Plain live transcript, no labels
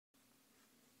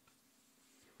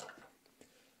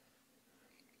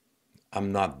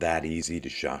I'm not that easy to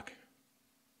shock,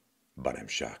 but I'm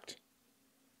shocked.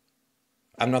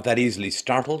 I'm not that easily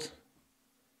startled,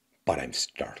 but I'm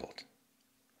startled.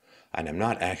 And I'm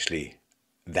not actually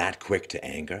that quick to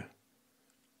anger,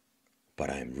 but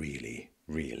I'm really,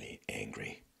 really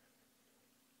angry.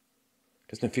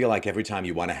 Doesn't it feel like every time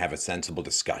you want to have a sensible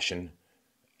discussion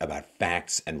about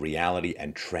facts and reality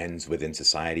and trends within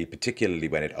society, particularly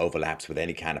when it overlaps with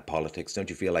any kind of politics, don't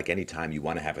you feel like any time you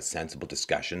want to have a sensible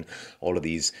discussion, all of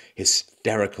these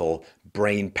hysterical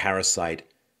brain parasite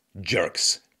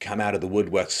jerks come out of the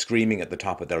woodwork screaming at the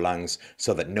top of their lungs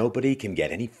so that nobody can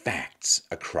get any facts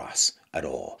across at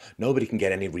all. Nobody can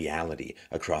get any reality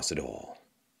across at all.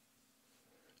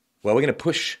 Well, we're going to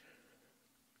push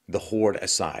the horde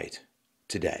aside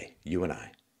today, you and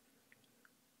I.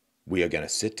 We are going to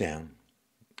sit down.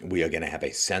 We are going to have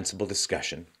a sensible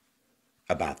discussion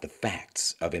about the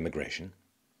facts of immigration.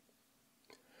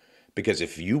 Because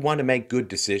if you want to make good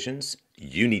decisions,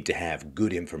 you need to have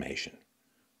good information.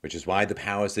 Which is why the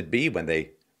powers that be, when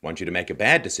they want you to make a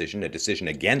bad decision, a decision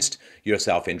against your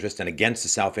self-interest and against the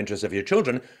self-interest of your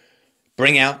children,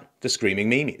 bring out the screaming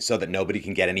memes so that nobody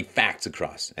can get any facts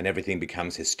across and everything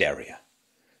becomes hysteria.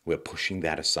 We're pushing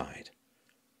that aside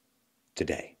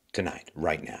today, tonight,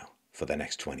 right now, for the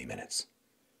next 20 minutes.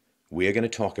 We're going to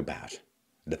talk about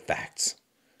the facts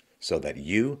so that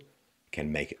you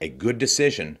can make a good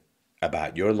decision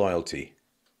about your loyalty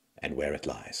and where it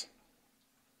lies.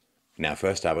 Now,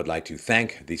 first, I would like to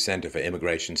thank the Center for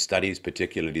Immigration Studies,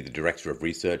 particularly the Director of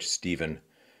Research, Stephen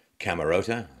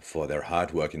Camarota, for their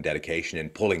hard work and dedication in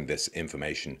pulling this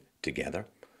information together.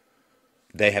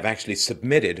 They have actually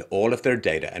submitted all of their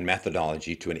data and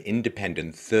methodology to an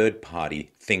independent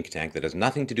third-party think tank that has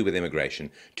nothing to do with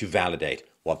immigration to validate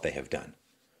what they have done.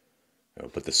 I'll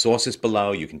put the sources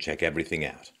below. You can check everything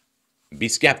out. Be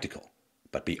skeptical,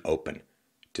 but be open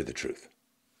to the truth.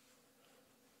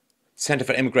 Center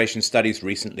for Immigration Studies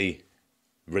recently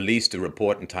released a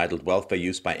report entitled Welfare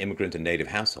Use by Immigrant and Native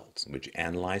Households, which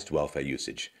analyzed welfare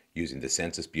usage using the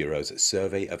Census Bureau's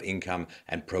Survey of Income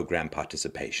and Program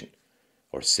Participation,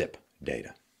 or SIPP,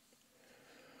 data.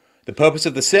 The purpose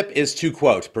of the SIPP is to,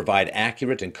 quote, provide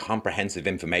accurate and comprehensive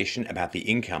information about the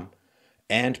income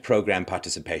and program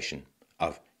participation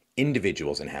of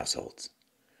individuals and households.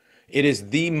 It is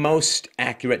the most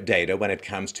accurate data when it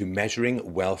comes to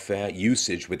measuring welfare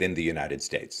usage within the United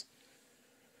States.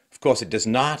 Of course, it does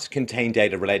not contain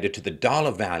data related to the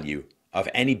dollar value of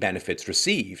any benefits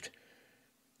received,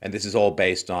 and this is all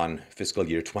based on fiscal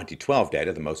year 2012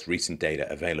 data, the most recent data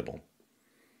available.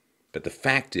 But the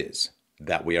fact is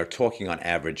that we are talking on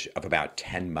average of about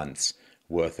 10 months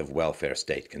worth of welfare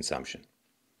state consumption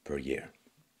per year.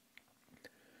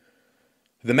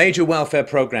 The major welfare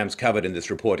programs covered in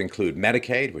this report include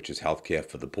Medicaid, which is health care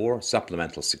for the poor,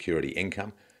 Supplemental Security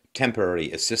Income,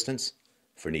 temporary assistance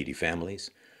for needy families,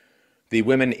 the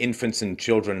Women, Infants and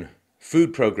Children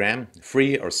Food Program,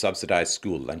 free or subsidized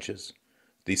school lunches,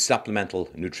 the Supplemental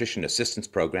Nutrition Assistance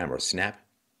Program, or SNAP,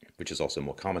 which is also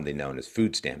more commonly known as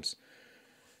food stamps,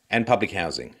 and public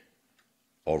housing,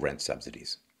 or rent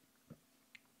subsidies.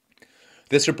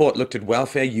 This report looked at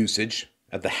welfare usage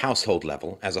at the household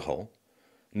level as a whole,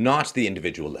 not the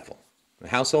individual level.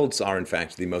 Households are, in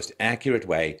fact, the most accurate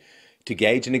way to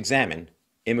gauge and examine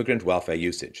immigrant welfare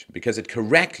usage because it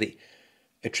correctly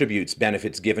attributes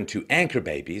benefits given to anchor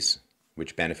babies,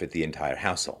 which benefit the entire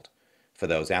household. For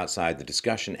those outside the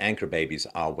discussion, anchor babies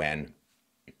are when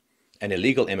an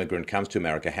illegal immigrant comes to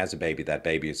America, has a baby, that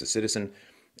baby is a citizen,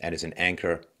 and is an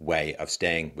anchor way of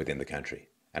staying within the country.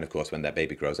 And of course, when that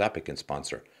baby grows up, it can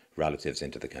sponsor relatives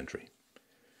into the country.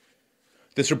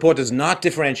 This report does not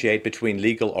differentiate between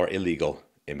legal or illegal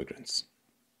immigrants.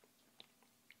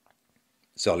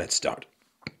 So let's start.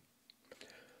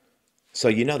 So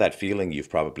you know that feeling you've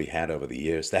probably had over the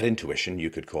years, that intuition, you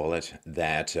could call it,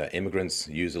 that immigrants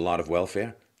use a lot of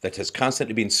welfare, that has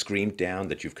constantly been screamed down,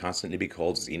 that you've constantly been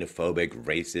called xenophobic,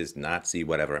 racist, Nazi,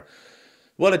 whatever.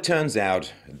 Well, it turns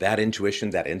out that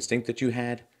intuition, that instinct that you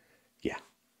had, yeah,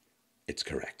 it's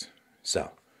correct.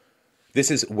 So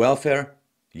this is welfare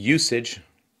usage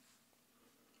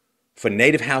for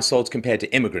native households compared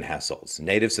to immigrant households.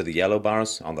 Natives are the yellow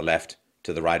bars on the left,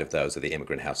 to the right of those are the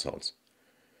immigrant households.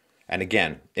 And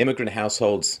again, immigrant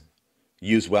households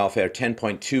use welfare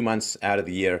 10.2 months out of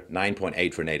the year,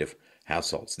 9.8 for native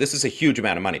households. This is a huge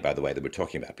amount of money, by the way, that we're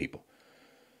talking about, people.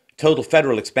 Total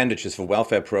federal expenditures for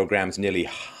welfare programs, nearly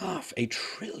 $500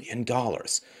 billion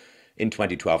in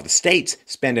 2012. The states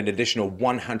spend an additional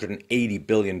 $180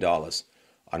 billion on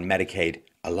Medicaid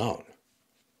alone.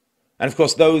 And of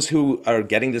course, those who are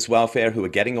getting this welfare, who are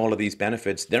getting all of these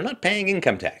benefits, they're not paying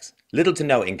income tax, little to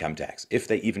no income tax, if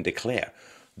they even declare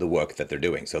the work that they're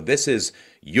doing. So this is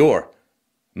your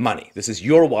money. This is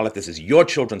your wallet. This is your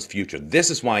children's future. This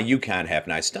is why you can't have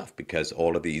nice stuff, because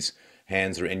all of these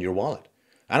hands are in your wallet.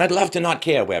 And I'd love to not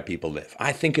care where people live.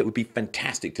 I think it would be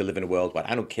fantastic to live in a world where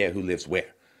I don't care who lives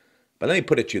where. But let me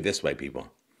put it to you this way,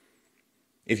 people.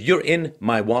 If you're in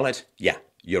my wallet, yeah,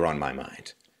 you're on my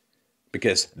mind.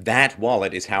 Because that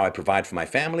wallet is how I provide for my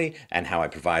family and how I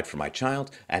provide for my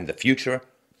child and the future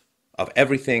of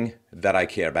everything that I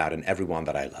care about and everyone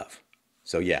that I love.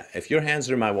 So yeah, if your hands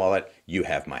are in my wallet, you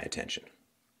have my attention.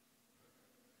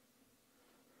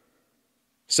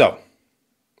 So,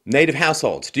 Native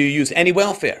households, do you use any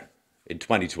welfare in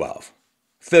 2012?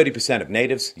 30% of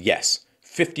natives, yes.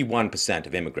 51%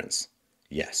 of immigrants,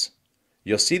 yes.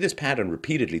 You'll see this pattern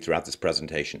repeatedly throughout this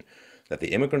presentation, that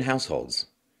the immigrant households,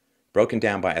 broken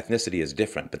down by ethnicity, is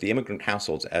different, but the immigrant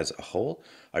households as a whole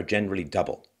are generally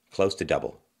double, close to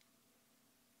double,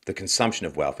 the consumption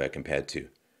of welfare compared to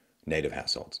native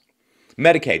households.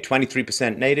 Medicaid,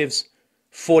 23% natives,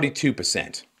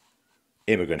 42%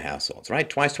 immigrant households, right?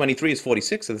 Twice 23 is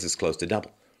 46, so this is close to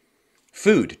double.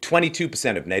 Food,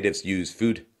 22% of natives use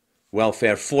food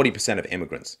welfare, 40% of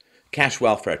immigrants. Cash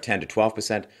welfare, 10 to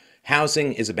 12%.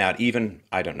 Housing is about even.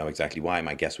 I don't know exactly why.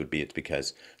 My guess would be it's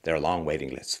because there are long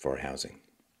waiting lists for housing.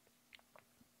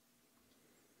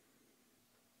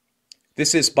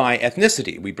 This is by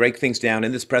ethnicity. We break things down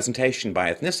in this presentation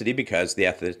by ethnicity because the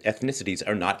ethnicities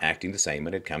are not acting the same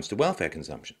when it comes to welfare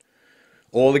consumption.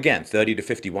 All again, 30 to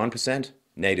 51%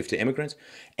 native to immigrants.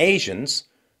 Asians,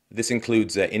 this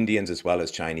includes Indians as well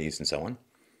as Chinese and so on.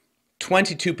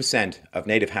 22% of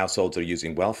native households are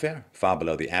using welfare, far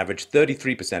below the average,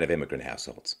 33% of immigrant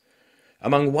households.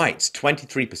 Among whites,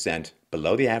 23%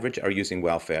 below the average are using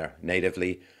welfare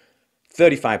natively,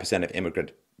 35% of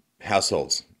immigrant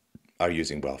households are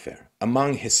using welfare.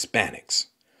 Among Hispanics,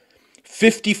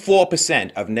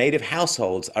 54% of native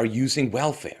households are using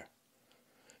welfare.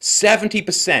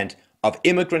 70% of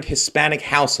immigrant Hispanic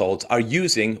households are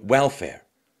using welfare.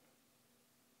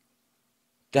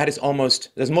 That is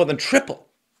there's more than triple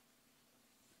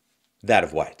that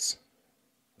of whites,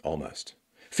 almost.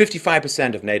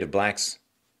 55% of native blacks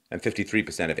and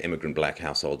 53% of immigrant black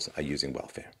households are using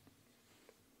welfare.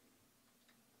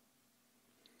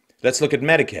 Let's look at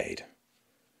Medicaid.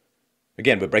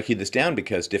 Again, we're breaking this down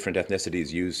because different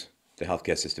ethnicities use the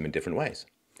healthcare system in different ways.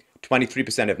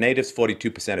 23% of natives,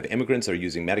 42% of immigrants are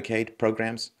using Medicaid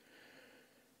programs.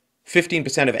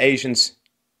 15% of Asians,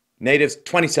 natives,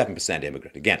 27%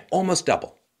 immigrant. Again, almost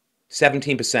double.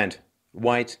 17%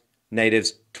 white,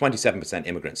 natives, 27%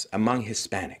 immigrants. Among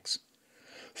Hispanics,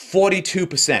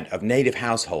 42% of native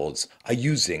households are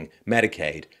using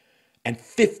Medicaid, and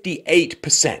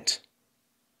 58%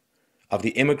 of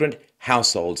the immigrant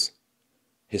households,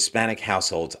 Hispanic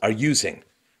households, are using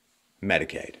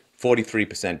Medicaid.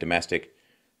 43% domestic,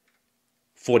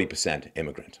 40%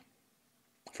 immigrant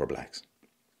for blacks.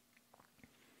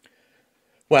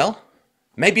 Well,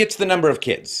 maybe it's the number of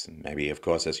kids. Maybe, of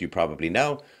course, as you probably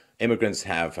know, immigrants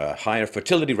have higher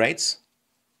fertility rates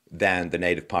than the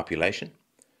native population.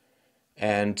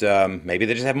 And maybe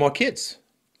they just have more kids.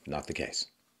 Not the case.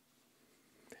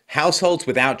 Households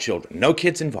without children, no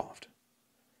kids involved.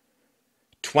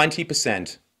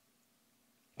 20%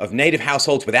 of native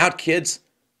households without kids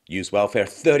use welfare,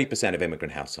 30% of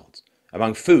immigrant households.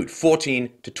 Among food, 14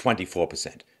 to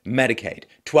 24%. Medicaid,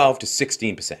 12 to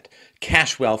 16%.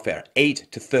 Cash welfare, 8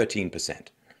 to 13%.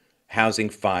 Housing,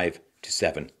 5 to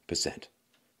 7%.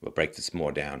 We'll break this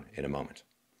more down in a moment.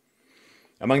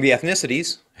 Among the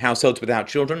ethnicities, households without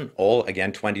children, all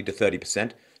again 20 to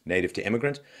 30%, native to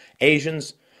immigrant.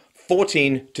 Asians,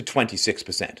 14 to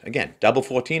 26%. Again, double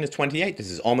 14 is 28.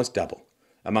 This is almost double.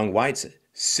 Among whites,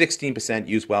 16%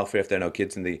 use welfare if there are no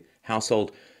kids in the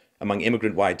household. Among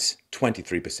immigrant whites,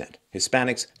 23%.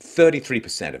 Hispanics,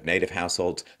 33% of native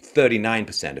households,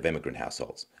 39% of immigrant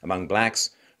households. Among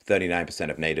blacks, 39%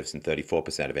 of natives and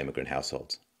 34% of immigrant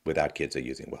households without kids are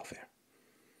using welfare.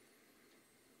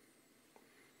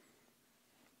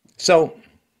 So,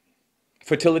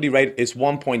 fertility rate is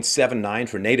 1.79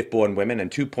 for native-born women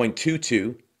and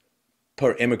 2.22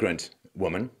 per immigrant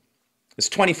woman. It's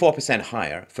 24%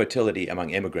 higher fertility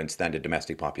among immigrants than the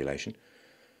domestic population.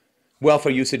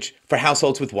 Welfare usage for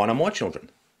households with one or more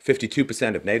children.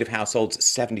 52% of native households,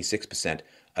 76%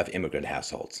 of immigrant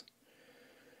households.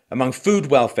 Among food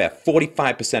welfare,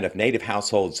 45% of native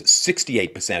households,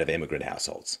 68% of immigrant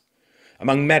households.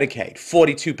 Among Medicaid,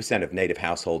 42% of native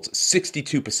households,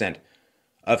 62%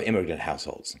 of immigrant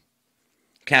households.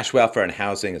 Cash welfare and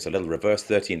housing is a little reverse,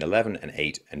 13, 11, and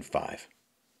 8, and 5.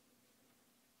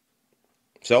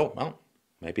 So, well,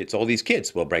 maybe it's all these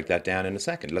kids. We'll break that down in a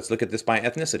second. Let's look at this by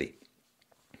ethnicity.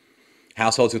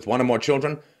 Households with one or more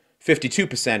children,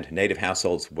 52% native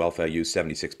households, welfare use,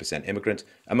 76% immigrant.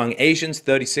 Among Asians,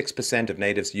 36% of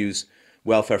natives use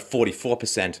welfare,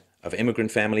 44% of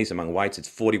immigrant families. Among whites, it's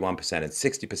 41% and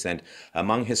 60%.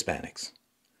 Among Hispanics,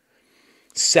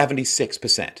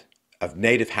 76% of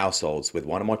native households with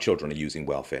one or more children are using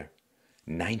welfare.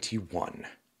 91%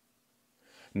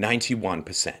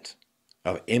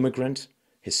 of immigrant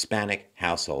Hispanic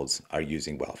households are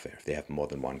using welfare if they have more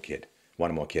than one or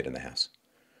more kid in the house.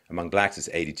 Among blacks, it's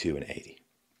 82 and 80.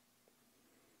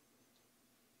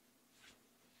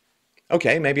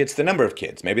 Okay, maybe it's the number of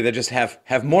kids. Maybe they just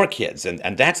have more kids,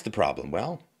 and that's the problem.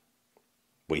 Well,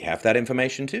 we have that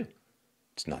information too.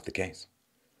 It's not the case.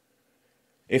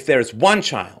 If there is one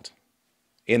child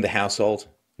in the household,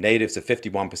 natives are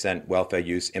 51%, welfare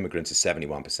use, immigrants are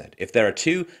 71%. If there are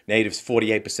two, natives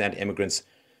 48%, immigrants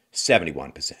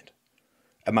 71%.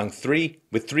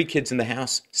 With three kids in the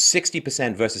house,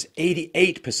 60% versus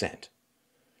 88%.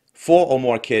 Four or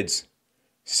more kids,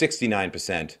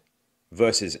 69%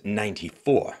 versus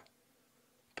 94%.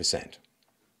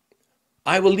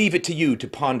 I will leave it to you to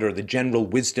ponder the general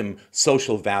wisdom,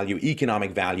 social value,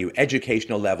 economic value,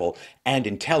 educational level, and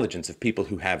intelligence of people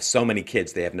who have so many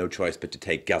kids they have no choice but to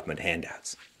take government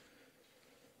handouts.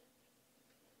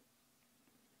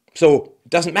 So it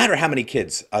doesn't matter how many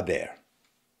kids are there.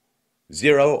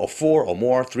 0 or 4 or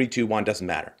more, 3, 2, 1, doesn't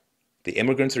matter. The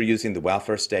immigrants are using the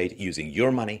welfare state, using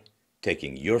your money,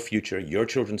 taking your future, your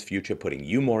children's future, putting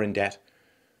you more in debt.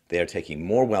 They are taking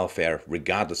more welfare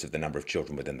regardless of the number of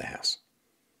children within the house.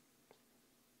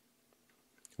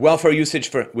 Welfare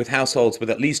usage with households with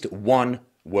at least one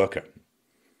worker.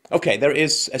 Okay, there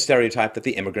is a stereotype that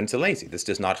the immigrants are lazy. This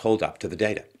does not hold up to the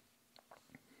data.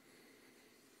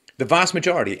 The vast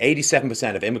majority,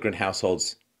 87% of immigrant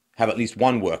households, have at least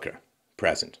one worker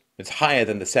present. It's higher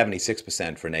than the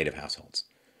 76% for native households.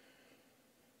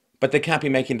 But they can't be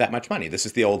making that much money. This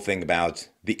is the old thing about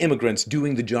the immigrants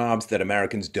doing the jobs that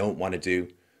Americans don't want to do.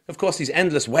 Of course, these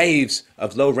endless waves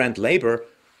of low-rent labor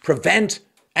prevent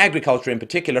agriculture in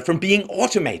particular from being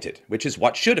automated, which is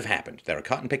what should have happened. There are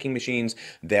cotton picking machines.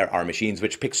 There are machines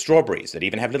which pick strawberries that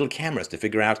even have little cameras to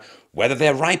figure out whether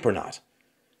they're ripe or not.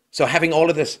 So having all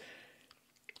of this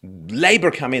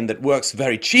labor come in that works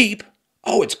very cheap,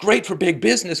 oh, it's great for big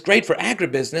business, great for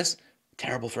agribusiness,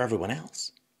 terrible for everyone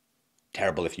else.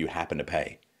 Terrible if you happen to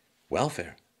pay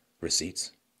welfare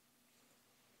receipts.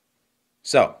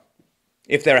 So,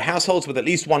 if there are households with at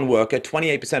least one worker,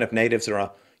 28% of natives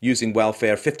are using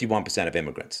welfare, 51% of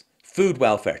immigrants. Food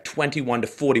welfare, 21 to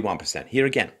 41%. Here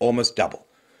again, almost double.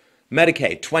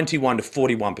 Medicaid, 21 to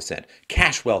 41%.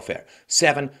 Cash welfare,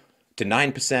 7 to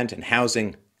 9%, and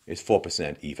housing is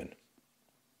 4% even.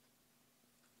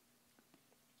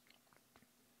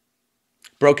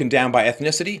 Broken down by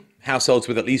ethnicity, households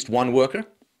with at least one worker,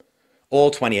 all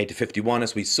 28 to 51,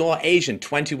 as we saw. Asian,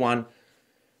 21,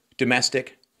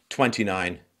 domestic,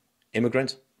 29,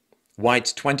 immigrant.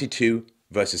 Whites, 22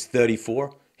 versus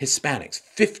 34. Hispanics,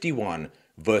 51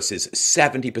 versus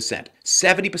 70%.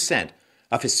 70%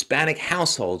 of Hispanic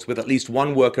households with at least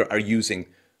one worker are using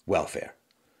welfare.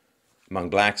 Among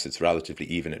blacks, it's relatively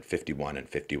even at 51 and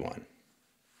 51.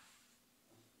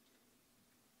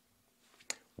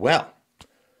 Well,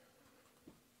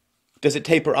 does it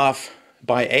taper off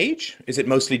by age? Is it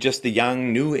mostly just the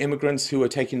young, new immigrants who are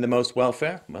taking the most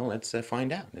welfare? Well, let's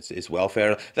find out. Is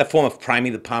welfare that form of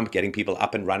priming the pump, getting people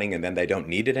up and running, and then they don't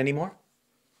need it anymore?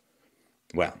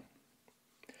 Well,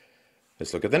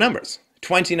 let's look at the numbers.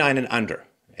 29 and under,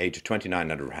 age of 29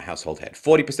 under a household head.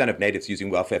 40% of natives using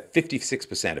welfare,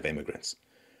 56% of immigrants.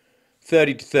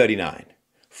 30 to 39,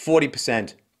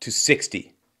 40% to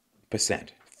 60%,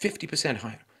 50%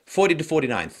 higher. 40 to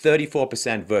 49,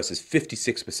 34% versus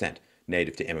 56%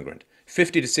 native to immigrant.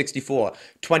 50 to 64,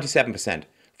 27%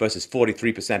 versus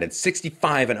 43%, and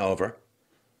 65 and over.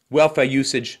 Welfare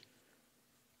usage,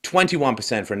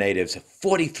 21% for natives,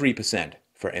 43%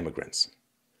 for immigrants.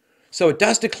 So it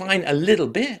does decline a little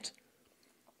bit,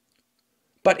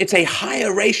 but it's a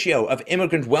higher ratio of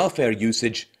immigrant welfare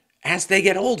usage as they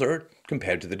get older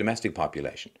compared to the domestic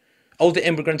population. Older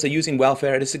immigrants are using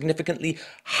welfare at a significantly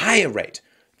higher rate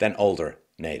than older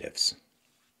natives.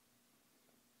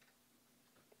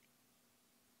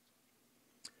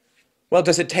 Well,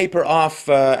 does it taper off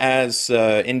as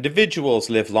individuals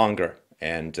live longer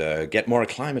and get more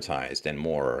acclimatized and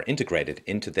more integrated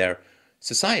into their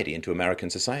society, into American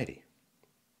society?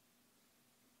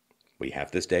 We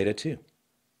have this data too.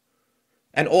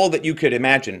 and all that you could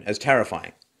imagine as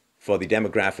terrifying for the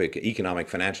demographic, economic,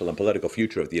 financial, and political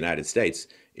future of the United States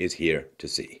is here to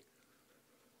see.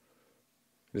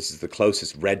 This is the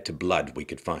closest red to blood we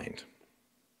could find.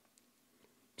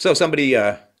 So somebody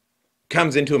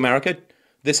comes into America.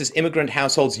 This is immigrant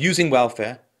households using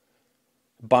welfare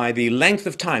by the length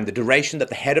of time, the duration that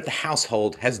the head of the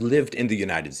household has lived in the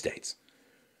United States.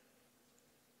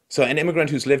 So an immigrant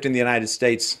who's lived in the United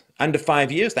States under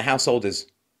 5 years, the household is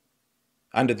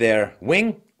under their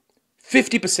wing,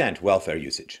 50% welfare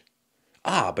usage.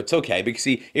 But it's okay, because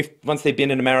see, if once they've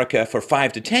been in America for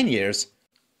 5 to 10 years,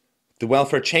 the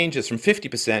welfare changes from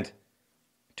 50%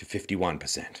 to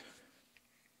 51%.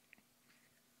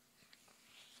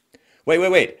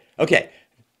 Wait. Okay,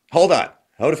 hold on.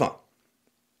 Hold the phone.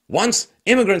 Once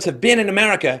immigrants have been in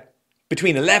America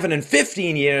between 11 and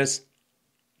 15 years,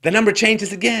 the number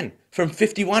changes again from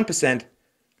 51%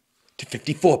 to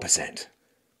 54%.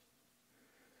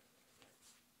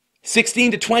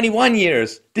 16 to 21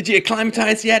 years. Did you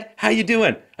acclimatize yet? How you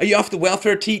doing? Are you off the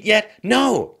welfare teat yet?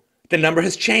 No. The number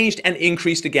has changed and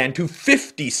increased again to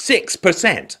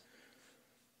 56%.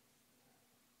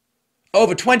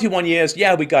 Over 21 years,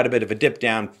 yeah, we got a bit of a dip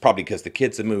down, probably because the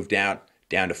kids have moved out,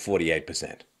 down to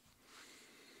 48%.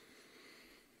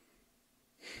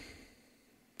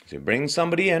 So you bring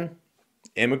somebody in,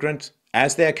 immigrant,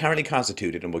 as they are currently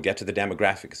constituted, and we'll get to the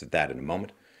demographics of that in a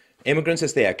moment. Immigrants,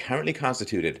 as they are currently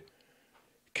constituted,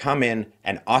 come in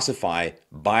and ossify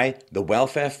by the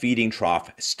welfare feeding trough,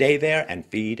 stay there and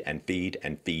feed and feed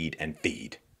and feed and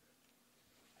feed.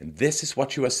 And this is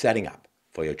what you are setting up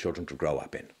for your children to grow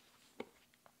up in.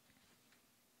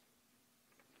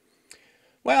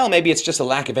 Well, maybe it's just a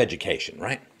lack of education,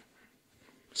 right?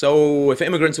 So if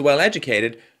immigrants are well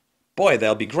educated, boy,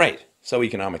 they'll be great, so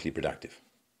economically productive.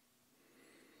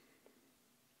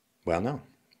 Well, no,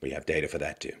 we have data for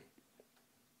that too.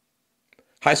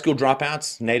 High school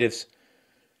dropouts, natives,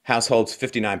 households,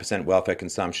 59% welfare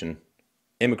consumption,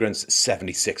 immigrants,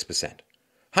 76%.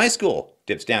 High school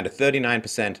dips down to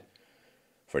 39%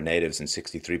 for natives and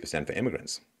 63% for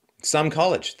immigrants. Some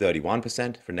college,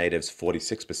 31% for natives,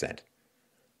 46%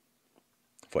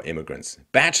 for immigrants.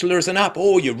 Bachelors and up,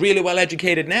 oh, you're really well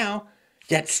educated now.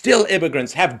 Yet still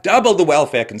immigrants have double the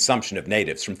welfare consumption of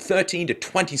natives, from 13 to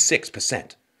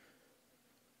 26%.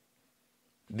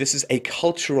 This is a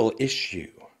cultural issue.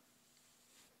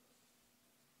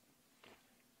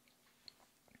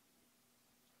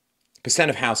 Percent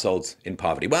of households in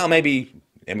poverty. Well, maybe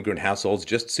immigrant households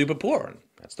just super poor, and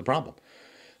that's the problem.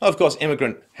 Well, of course,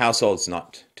 immigrant households,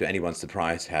 not to anyone's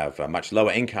surprise, have a much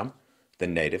lower income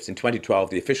than natives. In 2012,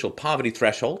 the official poverty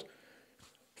threshold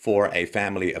for a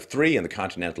family of 3 in the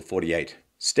continental 48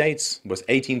 states was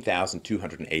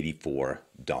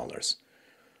 $18,284.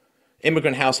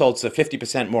 Immigrant households are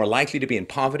 50% more likely to be in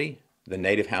poverty than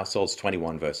native households,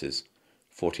 21 versus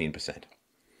 14%.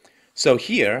 So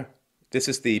here, this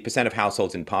is the percent of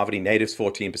households in poverty, natives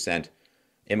 14%,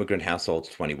 immigrant households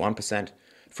 21%.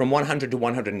 From 100 to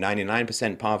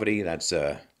 199% poverty, that's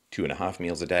 2.5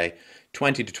 meals a day,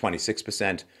 20 to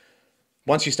 26%.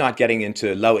 Once you start getting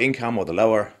into low income or the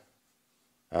lower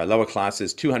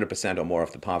classes, 200% or more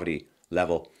of the poverty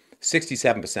level,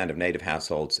 67% of native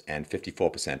households and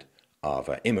 54% of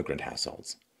immigrant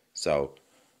households. So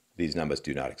these numbers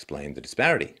do not explain the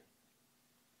disparity.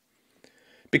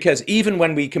 Because even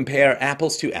when we compare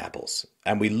apples to apples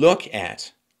and we look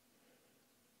at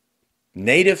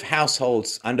native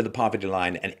households under the poverty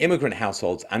line and immigrant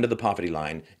households under the poverty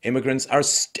line, immigrants are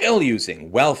still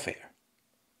using welfare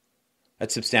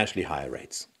at substantially higher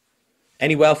rates.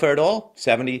 Any welfare at all?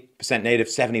 70% native,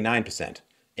 79%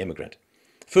 immigrant.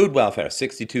 Food welfare,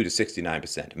 62 to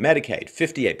 69%. Medicaid,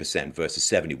 58% versus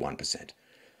 71%.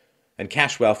 And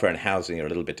cash welfare and housing are a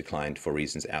little bit declined for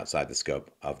reasons outside the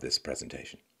scope of this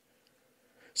presentation.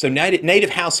 So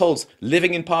native households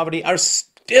living in poverty are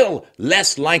still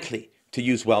less likely to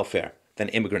use welfare than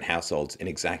immigrant households in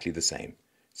exactly the same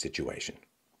situation.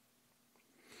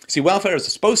 See, welfare is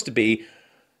supposed to be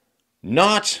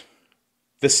not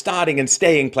the starting and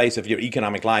staying place of your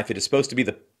economic life. It is supposed to be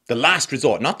the last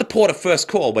resort, not the port of first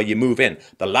call where you move in,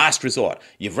 the last resort.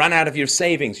 You've run out of your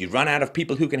savings, you've run out of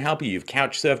people who can help you, you've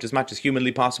couch surfed as much as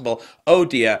humanly possible. Oh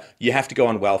dear, you have to go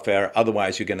on welfare,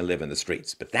 otherwise you're going to live in the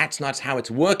streets. But that's not how it's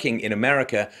working in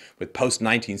America with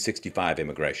post-1965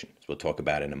 immigration, as we'll talk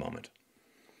about in a moment.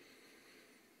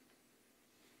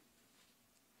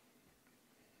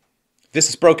 This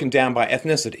is broken down by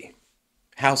ethnicity.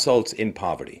 Households in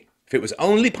poverty. If it was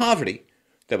only poverty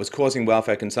that was causing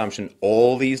welfare consumption,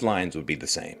 all these lines would be the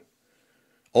same.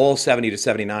 All 70 to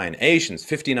 79. Asians,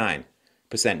 59%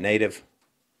 native,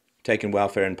 taking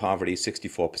welfare and poverty,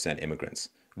 64% immigrants.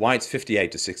 Whites,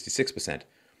 58 to 66%.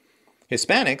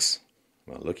 Hispanics,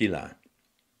 well, looky-la.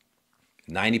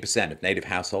 90% of native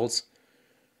households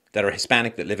that are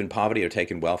Hispanic that live in poverty are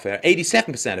taking welfare.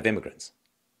 87% of immigrants.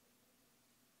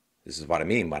 This is what I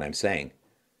mean when I'm saying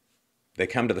they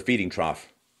come to the feeding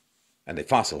trough and they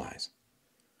fossilize.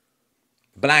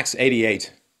 Blacks,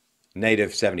 88,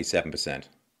 Native, 77%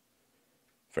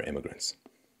 for immigrants.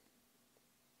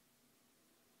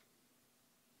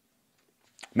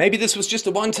 Maybe this was just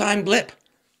a one-time blip.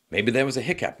 Maybe there was a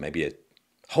hiccup. Maybe a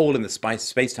hole in the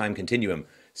space-time continuum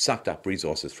sucked up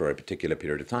resources for a particular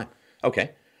period of time.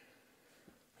 Okay.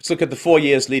 Let's look at the 4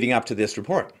 years leading up to this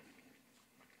report.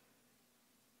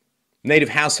 Native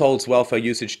households welfare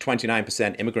usage,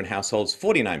 29%. Immigrant households,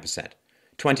 49%.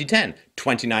 2010,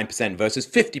 29% versus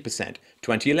 50%.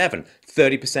 2011,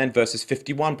 30% versus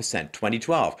 51%.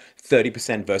 2012,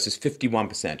 30% versus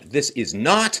 51%. This is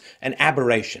not an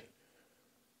aberration.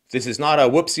 This is not a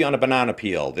whoopsie on a banana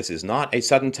peel. This is not a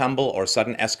sudden tumble or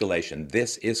sudden escalation.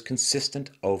 This is consistent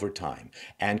over time,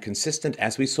 and consistent,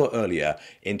 as we saw earlier,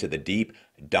 into the deep,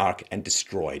 dark, and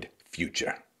destroyed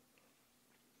future.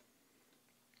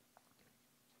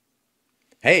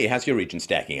 Hey, how's your region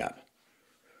stacking up?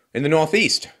 In the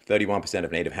Northeast, 31%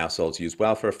 of native households use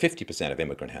welfare, 50% of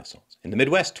immigrant households. In the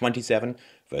Midwest, 27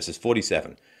 versus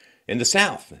 47. In the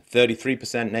South,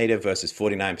 33% native versus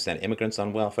 49% immigrants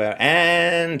on welfare.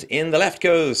 And in the left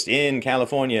coast, in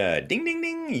California, ding, ding,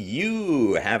 ding,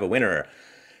 you have a winner.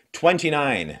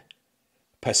 29%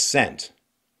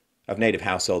 of native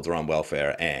households are on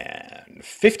welfare, and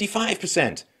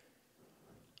 55%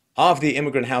 of the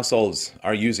immigrant households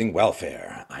are using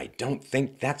welfare. I don't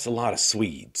think that's a lot of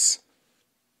Swedes.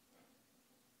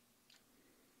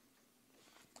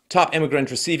 Top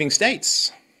immigrant receiving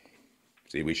states.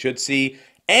 See, we should see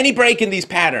any break in these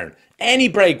patterns. Any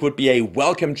break would be a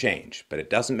welcome change, but it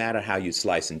doesn't matter how you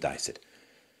slice and dice it.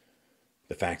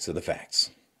 The facts are the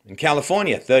facts. In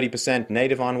California, 30%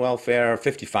 native on welfare,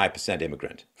 55%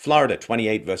 immigrant. Florida,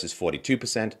 28 versus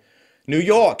 42%. New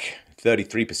York,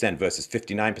 33% versus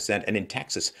 59%. And in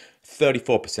Texas,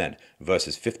 34%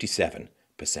 versus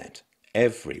 57%.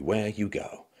 Everywhere you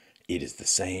go, it is the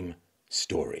same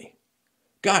story.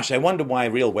 Gosh, I wonder why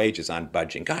real wages aren't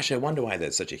budging. Gosh, I wonder why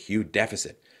there's such a huge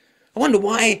deficit. I wonder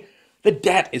why the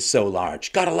debt is so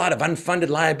large. Got a lot of unfunded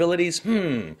liabilities?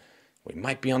 We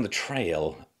might be on the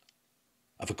trail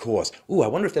of a course. Ooh, I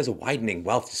wonder if there's a widening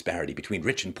wealth disparity between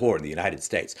rich and poor in the United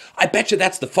States. I bet you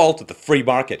that's the fault of the free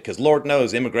market, because Lord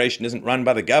knows immigration isn't run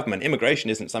by the government. Immigration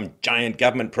isn't some giant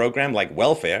government program like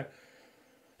welfare.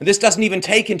 And this doesn't even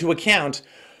take into account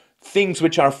things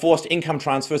which are forced income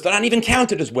transfers that aren't even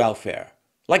counted as welfare.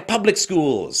 Like public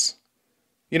schools.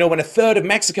 You know, when a third of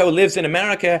Mexico lives in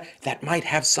America, that might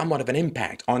have somewhat of an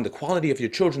impact on the quality of your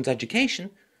children's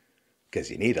education, because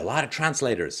you need a lot of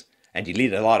translators, and you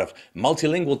need a lot of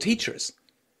multilingual teachers.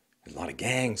 A lot of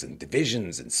gangs and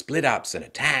divisions and split-ups and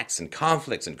attacks and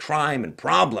conflicts and crime and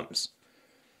problems.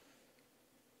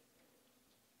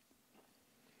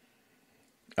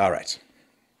 All right.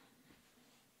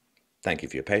 Thank you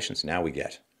for your patience. Now we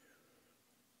get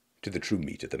to the true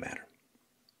meat of the matter.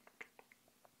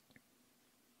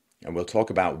 And we'll talk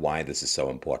about why this is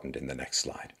so important in the next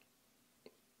slide.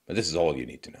 But this is all you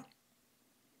need to know.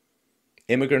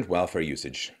 Immigrant welfare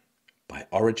usage by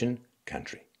origin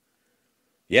country.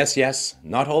 Yes, yes,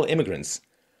 not all immigrants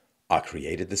are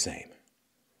created the same.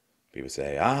 People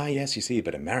say, yes, you see,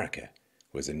 but America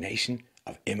was a nation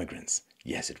of immigrants.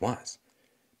 Yes, it was.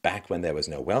 Back when there was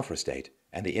no welfare state,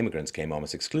 and the immigrants came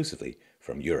almost exclusively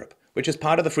from Europe, which is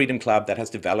part of the Freedom Club that has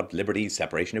developed liberty,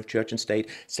 separation of church and state,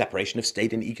 separation of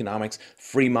state and economics,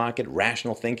 free market,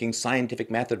 rational thinking,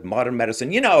 scientific method, modern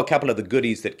medicine, a couple of the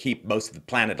goodies that keep most of the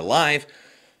planet alive.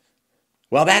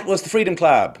 Well, that was the Freedom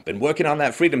Club. Been working on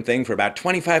that freedom thing for about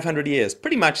 2,500 years,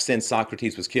 pretty much since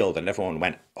Socrates was killed, and everyone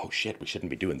went, oh shit, we shouldn't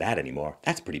be doing that anymore.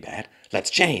 That's pretty bad. Let's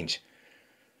change.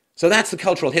 So that's the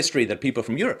cultural history that people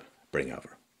from Europe bring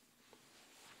over.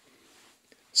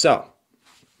 So,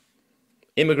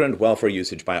 immigrant welfare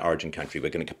usage by origin country.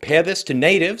 We're going to compare this to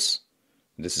natives.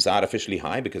 This is artificially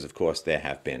high because, of course, there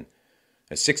have been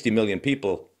 60 million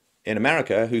people in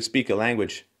America who speak a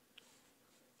language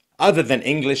other than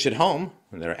English at home.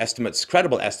 And there are estimates,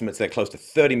 credible estimates, that are close to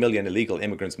 30 million illegal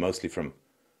immigrants, mostly from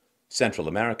Central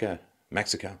America,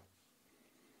 Mexico.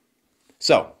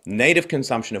 So, native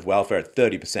consumption of welfare at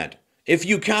 30%. If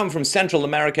you come from Central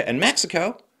America and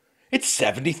Mexico, it's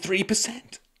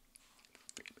 73%.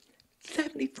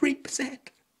 73%.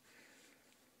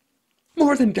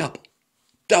 More than double.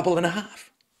 Double and a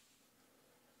half.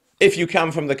 If you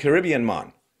come from the Caribbean,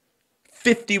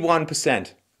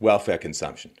 51% welfare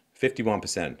consumption.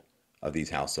 51% of these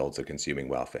households are consuming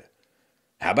welfare.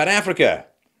 How about Africa?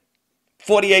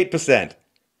 48%.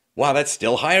 Wow, that's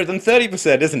still higher than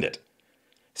 30%, isn't it?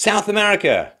 South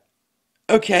America.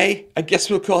 Okay, I guess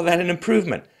we'll call that an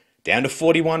improvement. Down to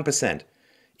 41%.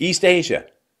 East Asia,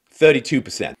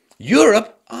 32%.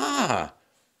 Europe, I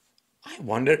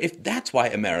wonder if that's why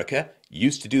America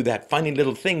used to do that funny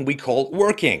little thing we call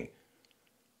working.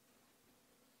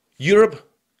 Europe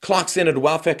clocks in at a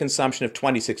welfare consumption of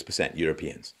 26%,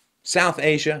 Europeans. South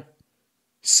Asia,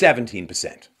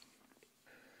 17%.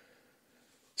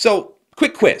 So,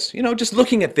 quick quiz, just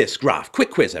looking at this graph,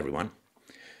 quick quiz everyone.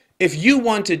 If you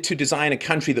wanted to design a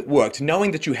country that worked,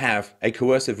 knowing that you have a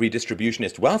coercive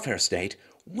redistributionist welfare state,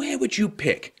 where would you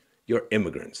pick your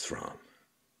immigrants from?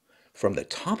 From the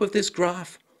top of this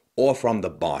graph or from the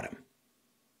bottom?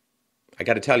 I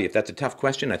got to tell you, if that's a tough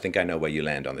question, I think I know where you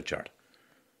land on the chart.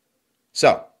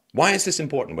 So, why is this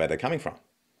important, where they're coming from?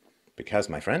 Because,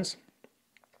 my friends,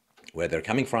 where they're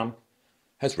coming from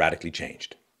has radically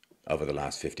changed over the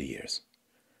last 50 years.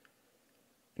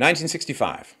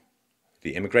 1965,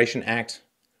 the Immigration Act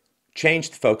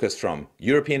changed the focus from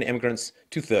European immigrants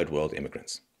to Third World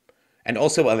immigrants, and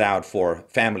also allowed for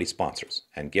family sponsors.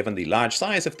 And given the large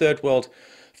size of Third World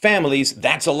families,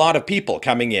 that's a lot of people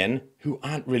coming in who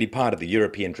aren't really part of the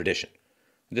European tradition.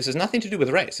 This has nothing to do with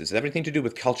race. This has everything to do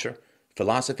with culture,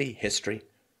 philosophy, history.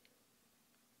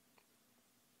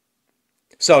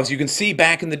 So as you can see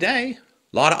back in the day,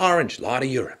 a lot of orange, a lot of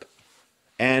Europe.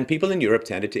 And people in Europe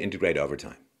tended to integrate over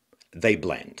time. They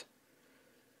blend.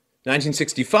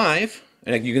 1965,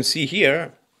 and you can see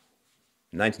here,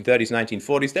 1930s,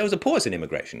 1940s, there was a pause in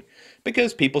immigration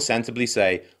because people sensibly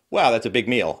say, wow, that's a big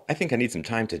meal. I think I need some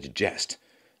time to digest.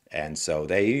 And so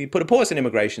they put a pause in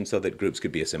immigration so that groups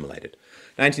could be assimilated.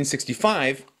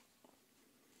 1965,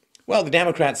 well, the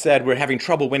Democrats said we're having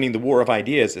trouble winning the war of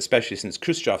ideas, especially since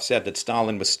Khrushchev said that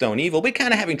Stalin was stone evil. We're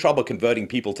kind of having trouble converting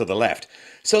people to the left.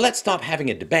 So let's stop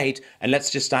having a debate and let's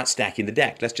just start stacking the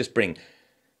deck. Let's just bring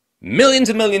millions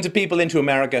and millions of people into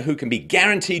America who can be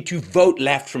guaranteed to vote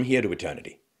left from here to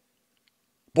eternity.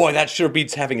 Boy, that sure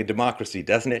beats having a democracy,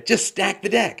 doesn't it? Just stack the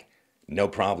deck. No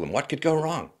problem. What could go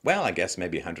wrong? Well, I guess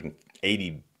maybe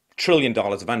 $180 trillion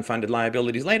of unfunded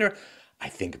liabilities later, I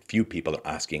think a few people are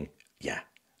asking,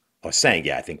 or saying,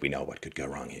 I think we know what could go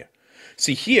wrong here.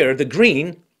 See here, the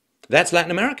green, that's Latin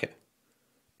America.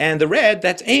 And the red,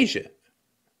 that's Asia.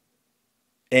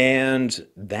 And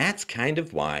that's kind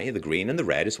of why the green and the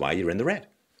red is why you're in the red.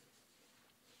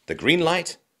 The green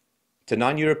light to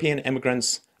non-European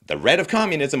immigrants, the red of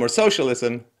communism or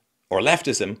socialism or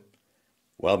leftism,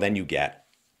 well, then you get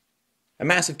a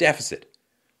massive deficit.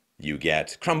 You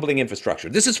get crumbling infrastructure.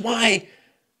 This is why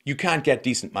you can't get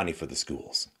decent money for the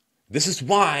schools. This is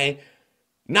why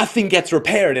nothing gets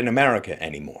repaired in America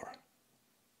anymore.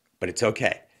 But it's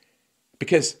okay,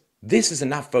 because this is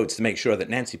enough votes to make sure that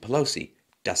Nancy Pelosi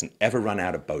doesn't ever run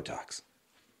out of Botox.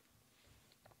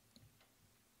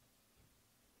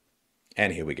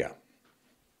 And here we go.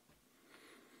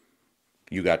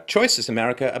 You got choices,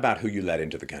 America, about who you let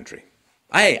into the country.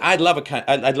 Hey, I'd love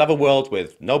a world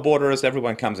with no borders,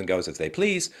 everyone comes and goes as they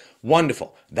please.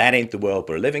 Wonderful. That ain't the world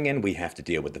we're living in. We have to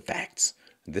deal with the facts.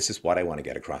 This is what I want to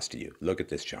get across to you. Look at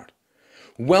this chart.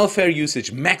 Welfare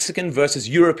usage, Mexican versus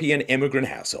European immigrant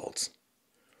households.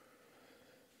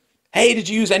 Hey, did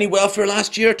you use any welfare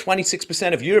last year?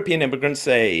 26% of European immigrants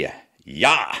say,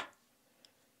 yeah.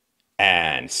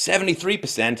 And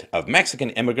 73% of Mexican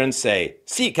immigrants say,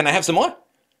 see, can I have some more?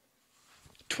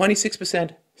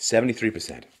 26%,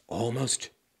 73%. Almost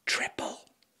triple.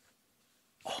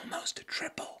 Almost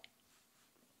triple.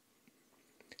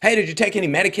 Hey, did you take any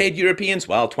Medicaid, Europeans?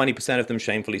 Well, 20% of them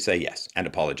shamefully say yes and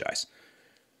apologize.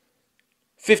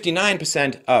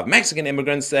 59% of Mexican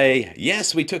immigrants say,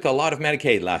 yes, we took a lot of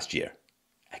Medicaid last year.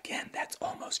 Again, that's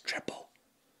almost triple.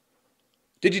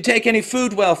 Did you take any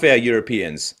food welfare,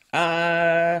 Europeans?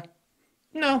 No.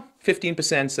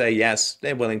 15% say yes,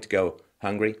 they're willing to go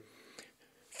hungry.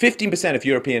 15% of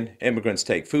European immigrants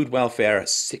take food welfare.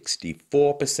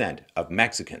 64% of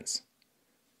Mexicans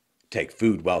take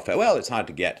food welfare. Well, it's hard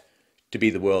to get to be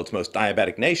the world's most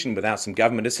diabetic nation without some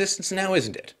government assistance now,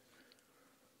 isn't it?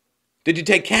 Did you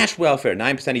take cash welfare?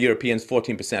 9% of Europeans,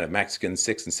 14% of Mexicans,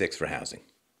 6 and 6 for housing.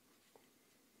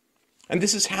 And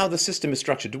this is how the system is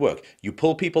structured to work. You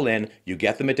pull people in, you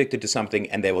get them addicted to something,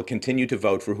 and they will continue to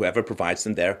vote for whoever provides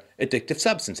them their addictive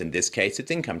substance. In this case,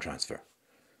 it's income transfer.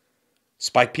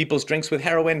 Spike people's drinks with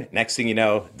heroin. Next thing you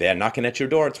know, they're knocking at your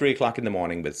door at 3 o'clock in the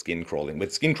morning with skin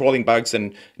crawling bugs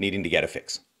and needing to get a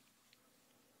fix.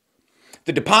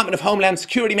 the Department of Homeland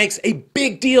Security makes a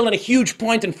big deal and a huge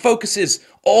point and focuses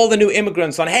all the new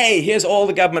immigrants on, hey, here's all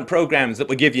the government programs that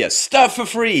will give you stuff for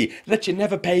free that you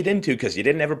never paid into because you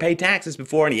didn't ever pay taxes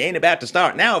before and you ain't about to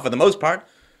start now for the most part.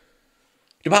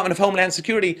 Department of Homeland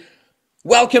Security,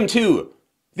 welcome to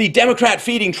the Democrat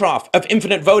feeding trough of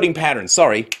infinite voting patterns.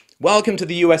 Sorry. Welcome to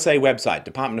the USA website.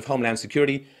 Department of Homeland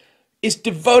Security is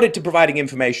devoted to providing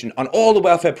information on all the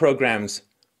welfare programs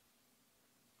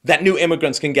that new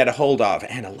immigrants can get a hold of.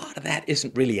 And a lot of that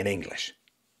isn't really in English.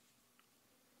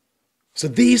 So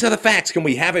these are the facts. Can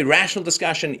we have a rational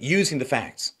discussion using the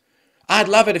facts? I'd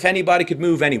love it if anybody could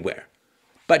move anywhere.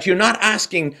 But you're not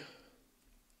asking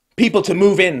people to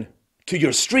move in to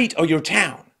your street or your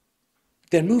town.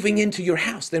 They're moving into your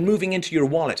house. They're moving into your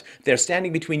wallet. They're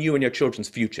standing between you and your children's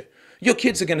future. Your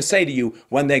kids are going to say to you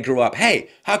when they grow up, hey,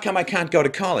 how come I can't go to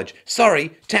college? Sorry,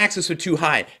 taxes were too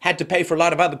high. Had to pay for a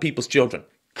lot of other people's children.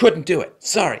 Couldn't do it.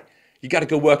 Sorry. You got to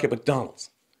go work at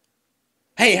McDonald's.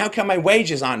 Hey, how come my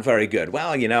wages aren't very good?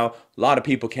 Well, you know, a lot of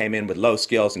people came in with low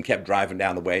skills and kept driving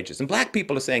down the wages. And black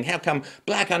people are saying, how come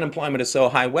black unemployment is so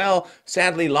high? Well,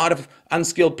 sadly, a lot of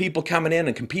unskilled people coming in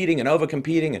and competing and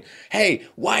over-competing. And hey,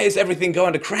 why is everything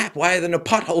going to crap? Why are the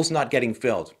potholes not getting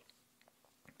filled?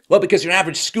 Well, because your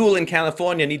average school in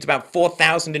California needs about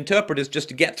 4,000 interpreters just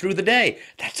to get through the day.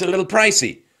 That's a little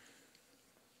pricey.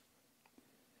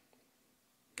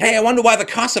 Hey, I wonder why the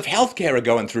costs of healthcare are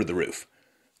going through the roof.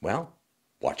 Well,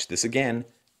 watch this again,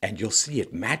 and you'll see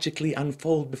it magically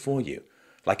unfold before you,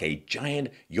 like a giant,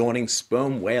 yawning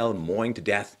sperm whale mooring to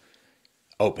death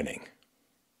opening.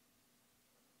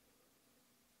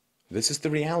 This is the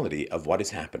reality of what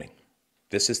is happening.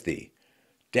 This is the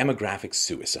demographic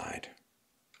suicide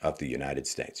of the United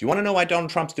States. You want to know why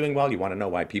Donald Trump's doing well? You want to know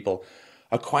why people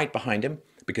are quite behind him?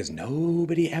 Because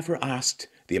nobody ever asked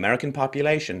the American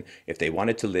population if they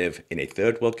wanted to live in a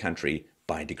third world country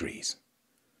by degrees.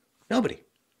 Nobody.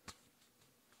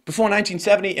 Before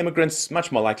 1970, immigrants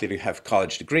much more likely to have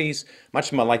college degrees,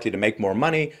 much more likely to make more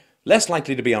money, less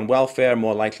likely to be on welfare,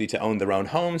 more likely to own their own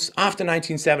homes. After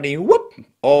 1970, whoop,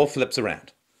 all flips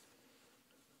around.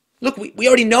 Look, we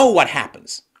already know what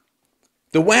happens.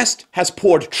 The West has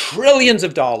poured trillions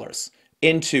of dollars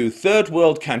into third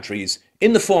world countries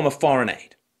in the form of foreign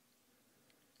aid.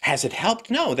 Has it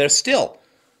helped? No, they're still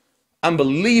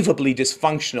unbelievably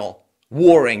dysfunctional,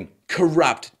 warring,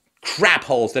 corrupt crap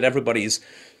holes that everybody's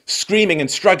screaming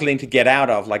and struggling to get out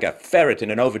of like a ferret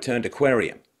in an overturned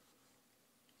aquarium.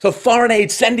 So foreign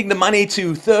aid sending the money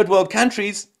to third world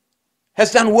countries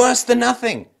has done worse than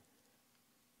nothing.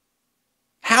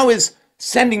 How is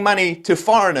sending money to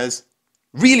foreigners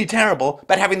really terrible,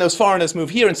 but having those foreigners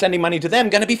move here and sending money to them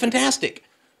going to be fantastic?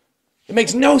 It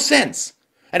makes no sense.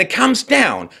 And it comes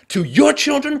down to your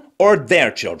children or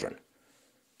their children.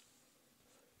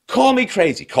 Call me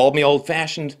crazy, call me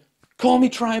old-fashioned, call me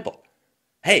tribal.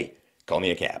 Hey, call me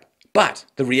a cab. But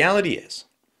the reality is,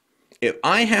 if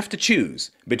I have to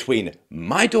choose between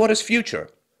my daughter's future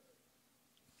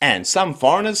and some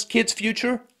foreigner's kid's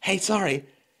future, hey, sorry,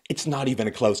 it's not even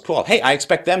a close call. Hey, I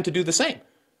expect them to do the same.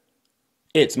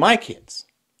 It's my kids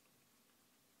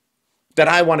that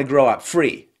I want to grow up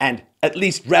free and at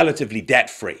least relatively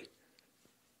debt-free.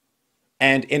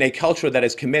 And in a culture that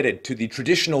is committed to the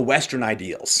traditional Western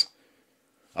ideals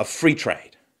of free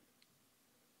trade,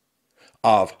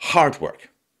 of hard work,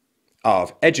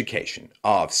 of education,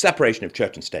 of separation of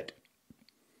church and state,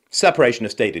 separation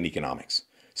of state and economics,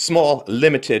 small,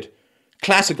 limited,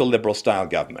 classical liberal style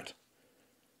government.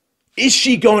 Is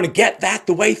she going to get that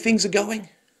the way things are going?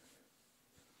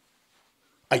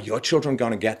 Are your children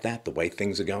going to get that the way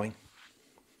things are going?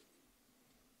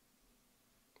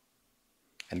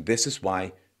 And this is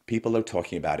why people are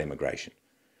talking about immigration.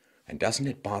 And doesn't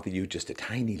it bother you just a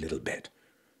tiny little bit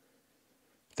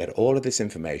that all of this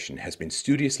information has been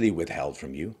studiously withheld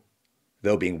from you,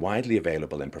 though being widely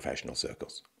available in professional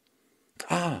circles?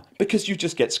 Because you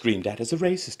just get screamed at as a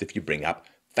racist if you bring up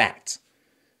facts.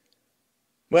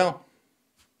 Well,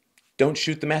 don't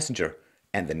shoot the messenger,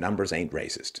 and the numbers ain't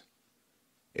racist.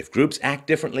 If groups act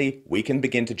differently, we can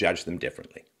begin to judge them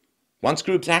differently. Once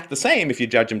groups act the same, if you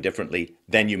judge them differently,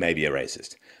 then you may be a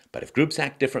racist. But if groups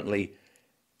act differently,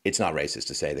 it's not racist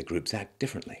to say that groups act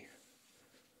differently.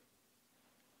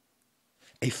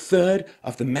 A third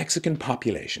of the Mexican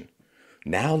population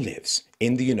now lives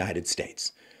in the United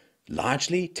States,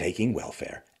 largely taking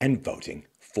welfare and voting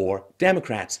for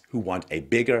Democrats who want a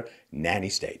bigger nanny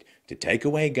state to take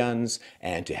away guns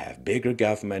and to have bigger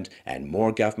government and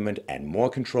more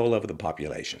control over the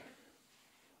population.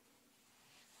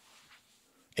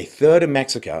 A third of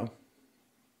Mexico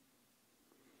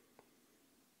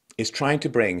is trying to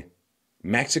bring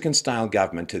Mexican-style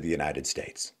government to the United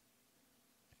States.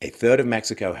 A third of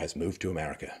Mexico has moved to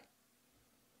America.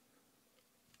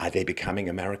 Are they becoming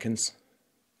Americans?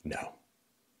 No.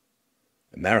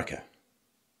 America,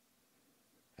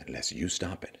 unless you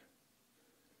stop it,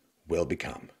 will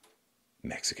become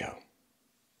Mexico.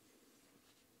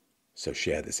 So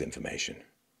share this information.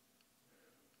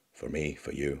 For me,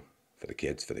 for you, for the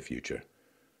kids, for the future.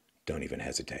 Don't even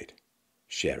hesitate.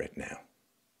 Share it now.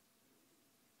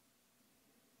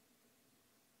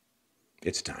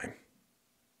 It's time.